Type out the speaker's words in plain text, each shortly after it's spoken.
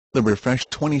The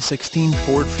refreshed 2016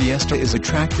 Ford Fiesta is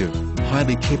attractive,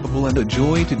 highly capable and a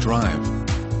joy to drive.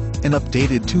 An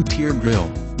updated two-tier grille,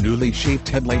 newly shaped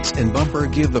headlights and bumper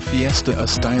give the Fiesta a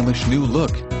stylish new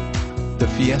look. The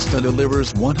Fiesta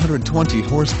delivers 120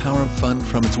 horsepower of fun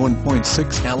from its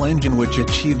 1.6L engine, which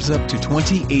achieves up to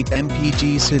 28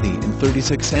 mpg city and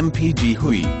 36 mpg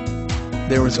hues.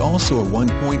 There is also a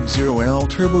 1.0L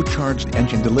turbocharged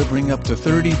engine delivering up to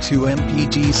 32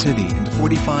 mpg city and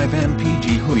 45 mpg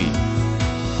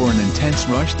hues. For an intense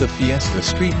rush, the Fiesta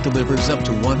Street delivers up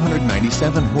to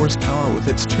 197 horsepower with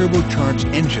its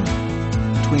turbocharged engine.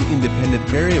 Twin-independent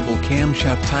variable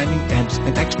camshaft timing adds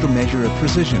an extra measure of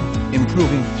precision,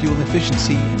 improving fuel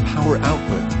efficiency and power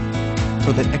output.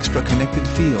 For that extra connected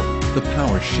feel, the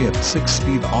PowerShift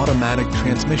 6-speed automatic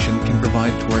transmission can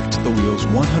provide torque to the wheels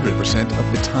 100%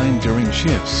 of the time during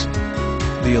shifts.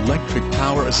 The electric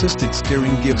power-assisted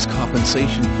steering gives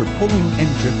compensation for pulling and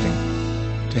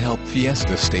drifting. To help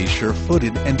Fiesta stay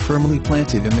sure-footed and firmly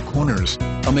planted in the corners,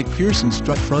 a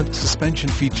MacPherson-strut front suspension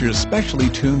features specially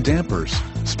tuned dampers,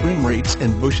 spring rates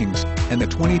and bushings, and a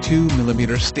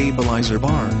 22mm stabilizer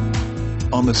bar.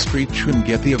 On the street, trim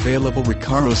get the available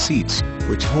RECARO seats,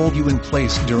 which hold you in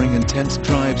place during intense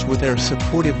drives with their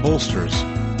supportive bolsters.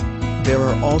 There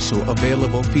are also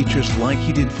available features like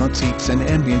heated front seats and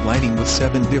ambient lighting with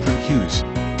 7 different hues.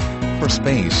 For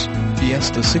space,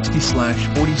 Fiesta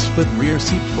 60/40 split rear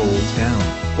seat folds down,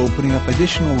 opening up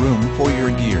additional room for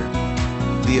your gear.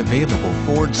 The available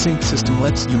Ford Sync system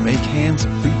lets you make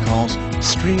hands-free calls,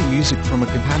 stream music from a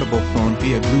compatible phone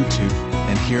via Bluetooth,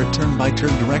 and hear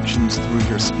turn-by-turn directions through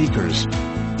your speakers.